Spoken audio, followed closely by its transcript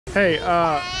Hey,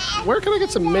 where can I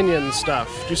get some Minion stuff?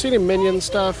 Do you see any Minion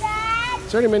stuff?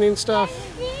 Is there any Minion stuff?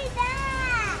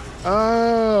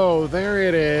 Oh, there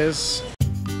it is.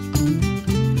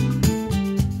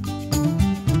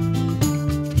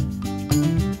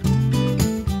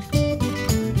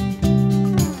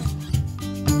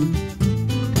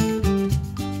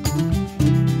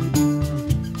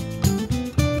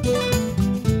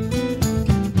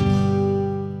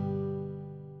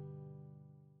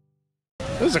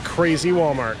 This is a crazy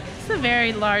Walmart. It's a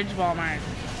very large Walmart.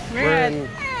 We're in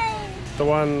the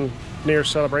one near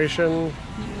Celebration.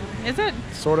 Is it?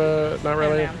 Sorta, not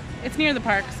really. It's near the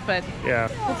parks, but yeah,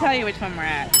 we'll tell you which one we're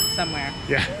at somewhere.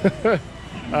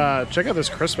 Yeah. Check out this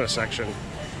Christmas section.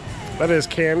 That is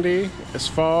candy as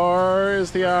far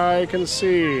as the eye can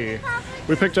see.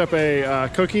 We picked up a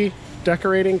cookie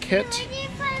decorating kit.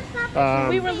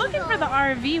 We were looking for the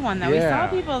RV one though. Yeah.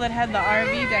 We saw people that had the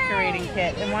RV decorating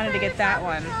kit and wanted to get that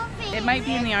one. It might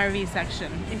be in the RV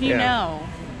section. If you know,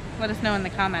 let us know in the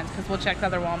comments because we'll check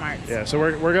other Walmarts. Yeah, so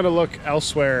we're gonna look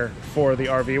elsewhere for the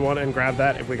RV one and grab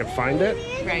that if we can find it.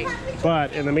 Right.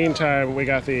 But in the meantime, we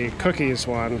got the cookies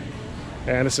one,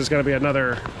 and this is gonna be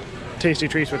another Tasty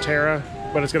Treats with Tara,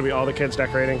 but it's gonna be all the kids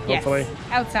decorating, hopefully.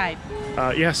 Yes. Outside.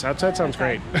 Yes, outside sounds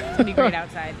great. It's gonna be great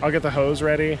outside. I'll get the hose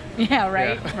ready. Yeah,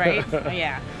 right, right.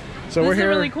 Yeah. So this we're is here. a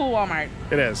really cool Walmart.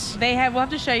 It is. We'll have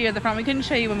to show you at the front. We couldn't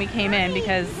show you when we came in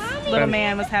because little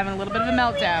man was having a little bit of a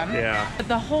meltdown. Yeah. But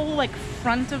the whole like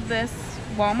front of this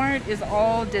Walmart is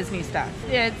all Disney stuff.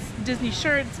 It's Disney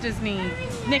shirts, Disney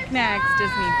knickknacks,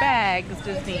 Disney bags,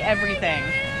 Disney everything.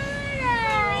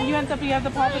 You have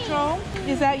the Paw Patrol?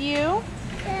 Is that you?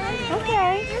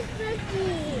 Okay.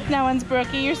 That one's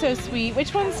Brookie. You're so sweet.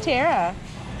 Which one's Tara?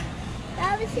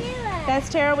 That was Tara. That's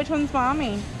Tara. Which one's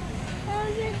Mommy? That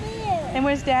was there. And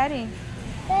where's Daddy?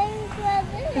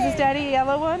 Is this Daddy a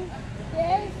yellow one?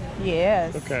 Yes.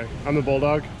 Yes. Okay, I'm the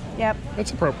Bulldog. Yep.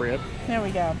 That's appropriate. There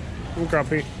we go. I'm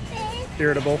grumpy,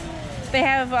 irritable. They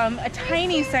have a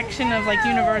tiny section of like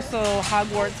Universal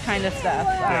Hogwarts kind of stuff,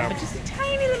 but just a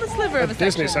tiny little sliver of a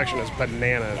Disney section. section is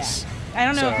bananas. I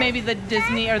don't know So- if maybe the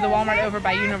Disney or the Walmart over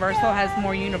by Universal has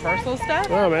more Universal stuff.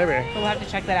 Oh, maybe. But we'll have to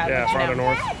check that out. Yeah, and let you farther know.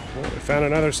 north. Well, we found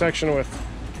another section with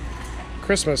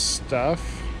Christmas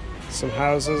stuff. Some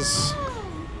houses.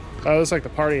 Oh, this is like the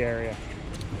party area.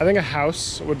 I think a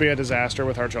house would be a disaster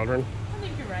with our children. I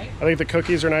think you're right. I think the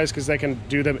cookies are nice because they can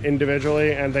do them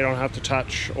individually and they don't have to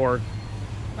touch or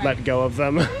let go of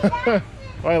them. Oh,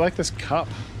 I like this cup.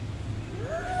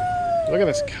 Look at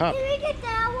this cup. Can we get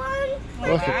that one?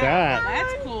 Look at that.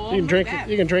 That's cool. You can Look drink. at that.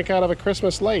 You can drink out of a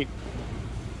Christmas light.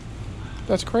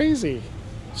 That's crazy.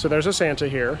 So there's a Santa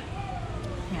here.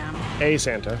 Yeah. A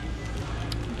Santa.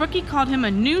 Brookie called him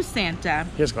a new Santa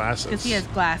He has glasses. because he has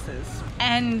glasses.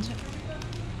 And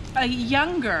a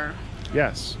younger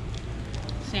Yes.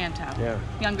 Santa. Yeah.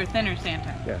 Younger, thinner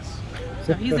Santa. Yes.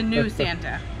 So he's a new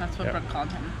Santa. That's what Yeah. Brooke called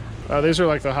him. These are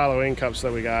like the Halloween cups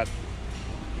that we got.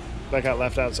 That got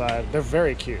left outside. They're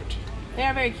very cute. They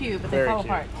are very cute, but Very they fall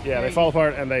cute. apart. Yeah, Very they fall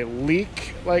apart and they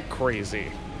leak like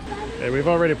crazy. Hey, we've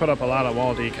already put up a lot of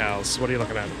wall decals. What are you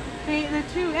looking at? The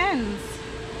two ends.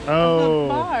 Oh.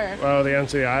 bar. Oh, the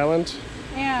ends of the island.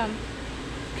 Yeah. And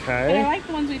I Okay. like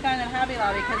the ones we found at Hobby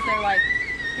Lobby because they're like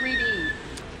 3D.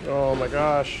 Oh my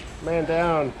gosh. Man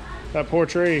down. That poor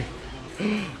tree.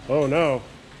 Oh no.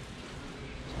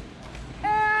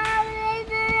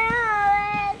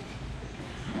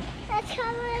 That's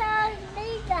coming on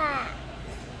bigger.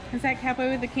 Is that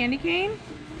Catboy with the candy cane?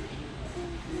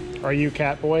 Are you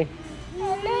Catboy?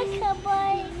 I'm not a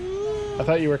boy. I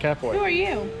thought you were Who Catboy. are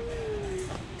you?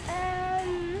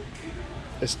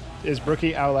 Is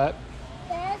Brookie Owlette?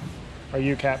 Yes. Are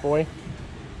you Catboy?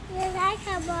 You're like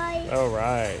a boy. Oh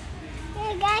right.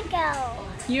 You're Gecko.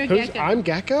 You're a Who's gecko. I'm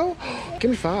Gecko?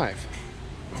 Give me 5.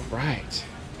 All right.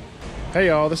 Hey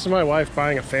y'all, this is my wife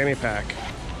buying a fanny pack.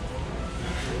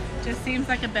 Just seems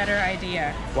like a better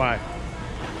idea. Why?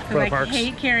 For the Because I parks?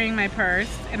 hate carrying my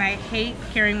purse and I hate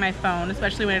carrying my phone,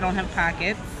 especially when I don't have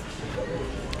pockets.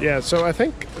 Yeah, so I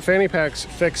think fanny packs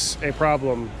fix a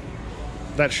problem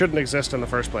that shouldn't exist in the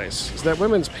first place. Is that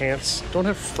women's pants don't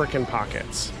have frickin'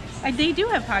 pockets. They do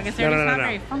have pockets. They're just not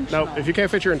very functional. No, if you can't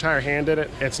fit your entire hand in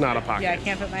it, it's not a pocket. Yeah, I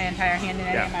can't put my entire hand in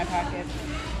any Yeah. of my pockets.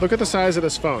 Look at the size of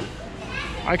this phone.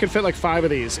 I could fit like 5 of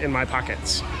these in my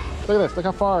pockets. Look at this. Look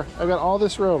how far. I've got all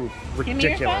this room. Give me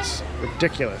your Ridiculous.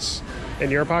 Ridiculous.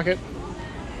 In your pocket?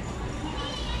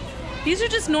 These are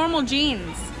just normal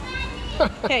jeans.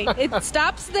 Okay, it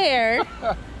stops there.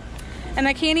 And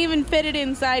I can't even fit it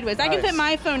in sideways. I can Nice. fit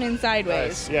my phone in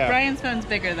sideways. Nice, yeah. Brian's phone's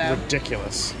bigger though.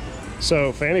 Ridiculous.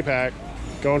 So fanny pack,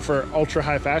 going for ultra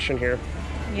high fashion here.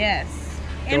 Yes.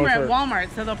 And Going we're at for-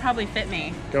 Walmart, so they'll probably fit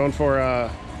me. Going for, I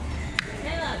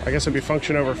guess it'd be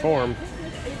function over form.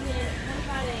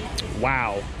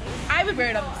 Wow. I would wear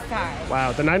it up the side.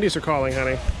 Wow, the 90s are calling,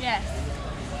 honey. Yes.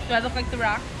 Do I look like The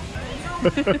Rock?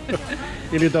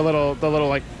 You need the little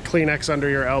like Kleenex under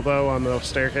your elbow on the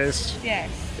staircase. Yes.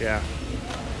 Yeah.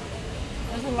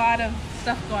 There's a lot of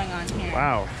stuff going on here.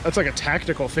 Wow, that's like a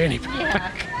tactical fanny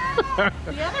pack. Yeah.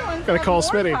 The other one's Gotta call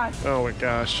more Smitty. costumes. Oh my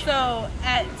gosh. So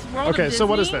at World of Okay, so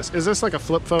what is Disney- this? Is this like a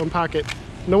flip phone pocket?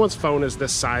 No one's phone is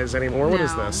this size anymore. What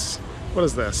is No. this? What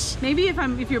is this? Maybe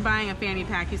if you're buying a fanny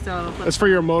pack, you still have a flip. It's for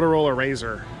your Motorola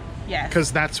Razr, Yes.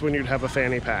 because that's when you'd have a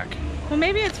fanny pack. Well,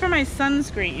 maybe it's for my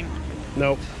sunscreen.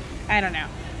 Nope. I don't know.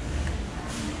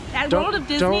 At World of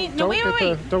Disney. No, wait.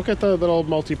 Don't get the little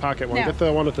multi-pocket one. No. Get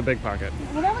the one with the big pocket.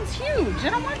 Well, that one's huge. I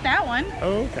don't want that one.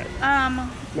 Oh, okay. Now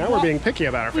Now we're being picky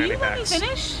about our Will fanny you let me packs.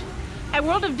 finish? At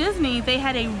World of Disney, they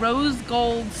had a rose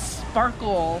gold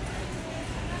sparkle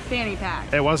fanny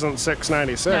pack. It wasn't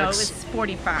 $6.96. No, it was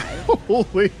 $45.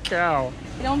 Holy cow.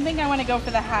 I don't think I want to go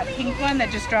for the hot pink one that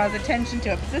just draws attention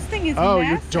to it. But this thing is Oh,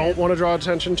 massive. you don't want to draw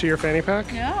attention to your fanny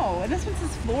pack? No, and this one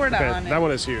says Florida Okay, on it. that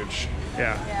one is huge.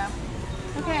 Yeah. Yeah.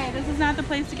 Okay, this is not the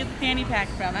place to get the fanny pack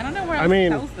from. I don't know where else I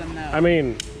mean, sells them though. I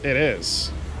mean, it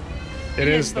is. It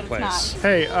is, is the but it's place. not.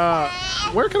 Hey,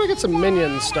 where can I get some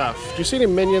Minion stuff? Do you see any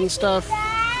Minion stuff?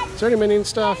 Is there any Minion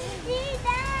stuff?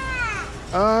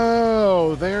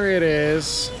 Oh, there it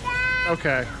is.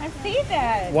 Okay. I see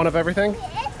that. One of everything?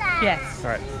 Yes. All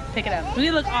right. Pick it up.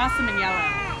 We look awesome in yellow.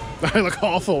 I look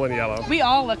awful in yellow. We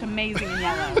all look amazing in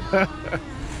yellow.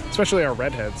 Especially our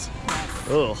redheads.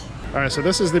 Ugh. All right, so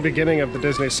this is the beginning of the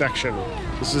Disney section.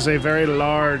 This is a very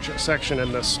large section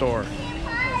in this store.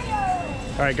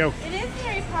 All right, go. It is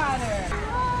Harry Potter.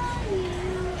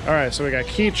 All right, so we got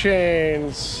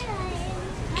keychains,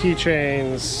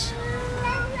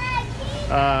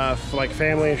 like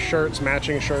family shirts,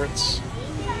 matching shirts.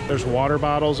 There's water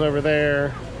bottles over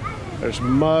there. There's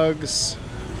mugs,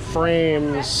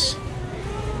 frames,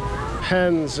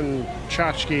 pens, and Oh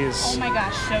tchotchkes my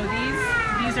gosh, show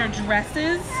these. These are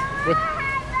dresses with.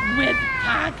 with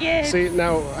pockets. See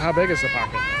now, how big is the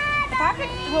pocket? The pocket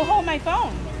will hold my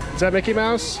phone. Is that Mickey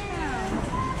Mouse?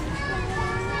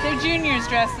 They're juniors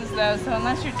dresses though, so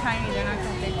unless you're tiny, they're not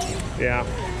gonna fit you. Yeah.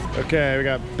 Okay, we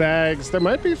got bags. There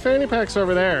might be fanny packs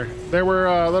over there. There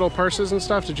were little purses and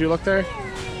stuff. Did you look there?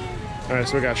 All right,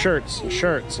 so we got shirts and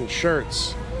shirts and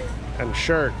shirts and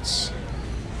shirts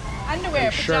Underwear,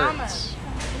 and pajamas. shirts.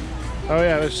 Oh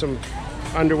yeah, there's some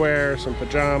underwear, some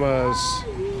pajamas,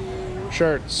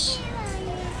 shirts,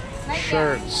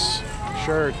 shirts,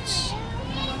 shirts,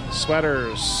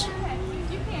 sweaters.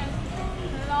 You can.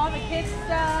 And all the kids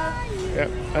stuff. Yep,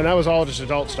 and that was all just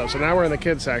adult stuff. So now we're in the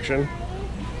kids section.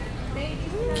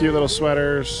 Cute little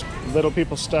sweaters, little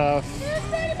people stuff.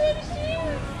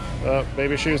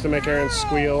 Baby shoes to make Aaron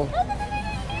squeal.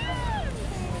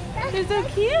 They're so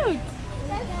cute.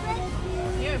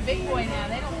 You're a big boy now.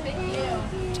 They don't fit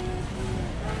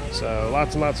you. So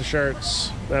lots and lots of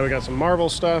shirts. Now we got some Marvel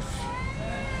stuff.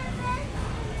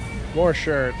 More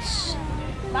shirts.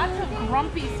 Lots of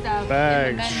grumpy stuff. Bags,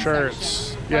 in the men's shirts.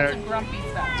 section. Yeah. Lots of grumpy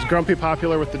stuff. Is Grumpy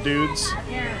popular with the dudes?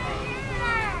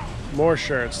 Apparently. More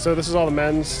shirts. So this is all the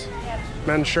men's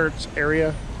shirts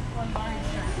area.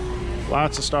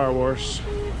 Lots of Star Wars.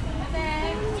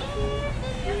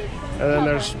 And then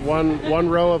there's one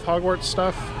row of Hogwarts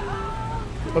stuff.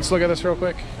 Let's look at this real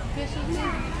quick.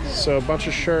 So a bunch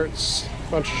of shirts,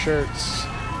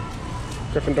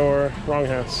 Gryffindor, wrong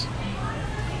house.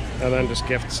 And then just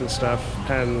gifts and stuff,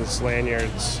 pens,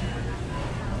 lanyards,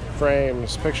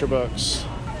 frames, picture books.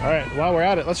 All right, while we're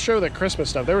at it, let's show the Christmas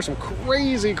stuff. There were some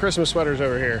crazy Christmas sweaters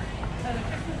over here.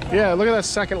 Yeah, look at that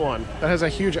second one. That has a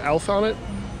huge elf on it.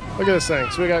 Look at this thing.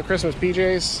 So we got Christmas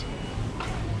PJs.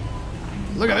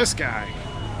 Look at this guy.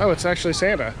 Oh, it's actually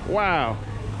Santa. Wow.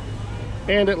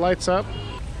 And it lights up.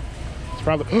 It's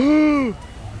probably...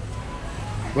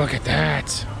 Look at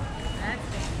that.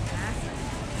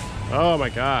 Oh my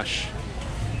gosh.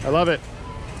 I love it.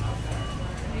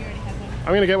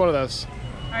 I'm gonna get one of those.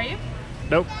 Are you?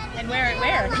 Nope. And wear it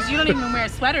where? Because you don't even wear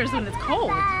sweaters when it's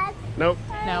cold. Nope.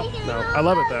 No. No. I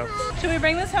love it though. Should we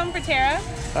bring this home for Tara?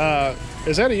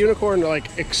 Is that a unicorn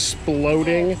like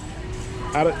exploding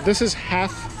out of... This is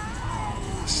half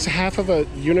of a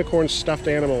unicorn stuffed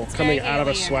animal coming very out of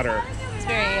a alien. sweater. It's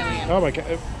very alien. Oh my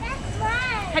god.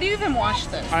 How do you even wash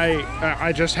this?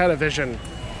 I just had a vision.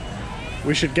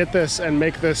 We should get this and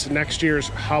make this next year's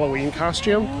Halloween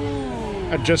costume.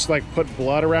 And just like put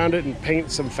blood around it and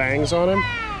paint some fangs on him.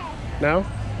 No?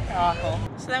 Awful.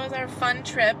 So that was our fun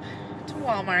trip to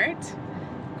Walmart.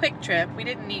 quick trip. We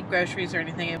didn't need groceries or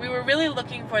anything. We were really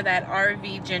looking for that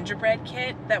RV gingerbread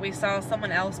kit that we saw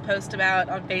someone else post about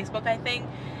on Facebook, I think,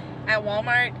 at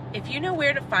Walmart. If you know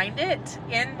where to find it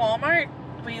in Walmart,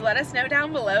 will you let us know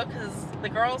down below? Because the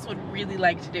girls would really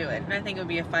like to do it, and I think it would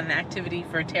be a fun activity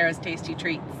for Tara's Tasty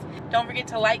Treats. Don't forget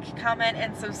to like, comment,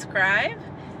 and subscribe,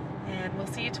 and we'll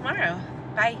see you tomorrow.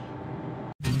 Bye.